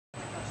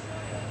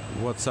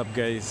What's up,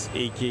 guys?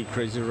 AK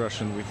Crazy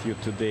Russian with you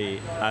today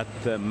at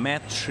the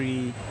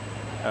Madtree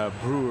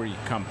brewery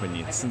company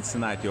in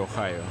Cincinnati,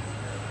 Ohio.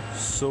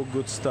 So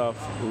good stuff,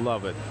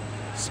 love it.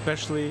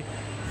 Especially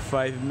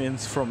 5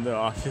 minutes from the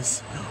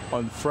office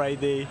on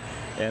Friday,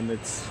 and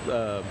it's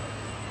the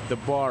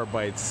bar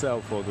by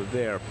itself over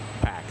there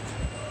packed.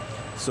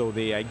 So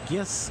they, I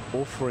guess,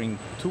 offering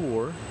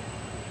tour,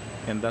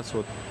 and that's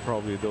what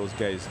probably those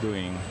guys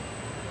doing.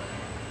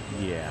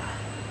 Yeah,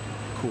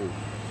 cool.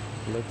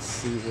 Let's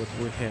see what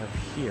we have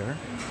here.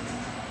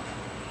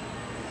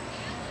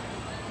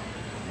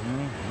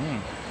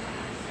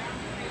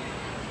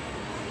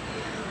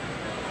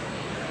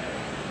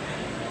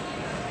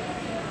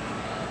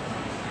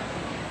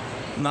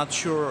 Not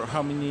sure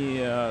how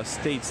many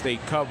states they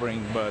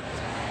covering, but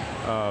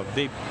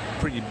they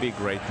pretty big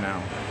right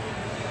now.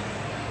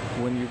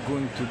 When you're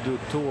going to do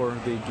tour,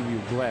 they give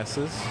you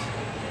glasses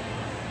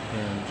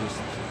and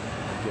just,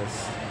 I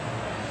guess,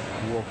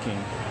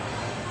 walking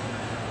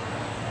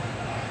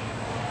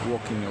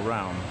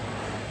around.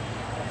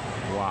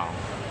 Wow.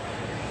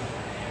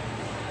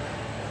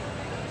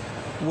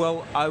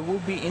 Well, I will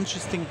be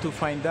interesting to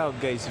find out,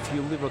 guys, if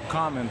you leave a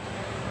comment,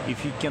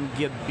 if you can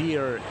get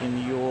beer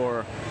in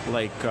your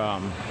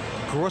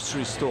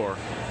grocery store.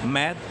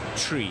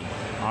 Madtree,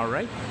 all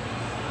right?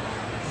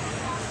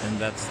 And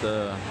that's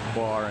the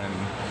bar and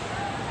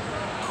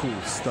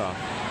cool stuff.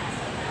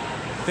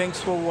 Thanks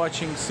for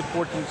watching,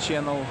 supporting the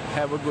channel.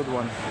 Have a good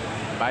one.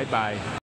 Bye bye.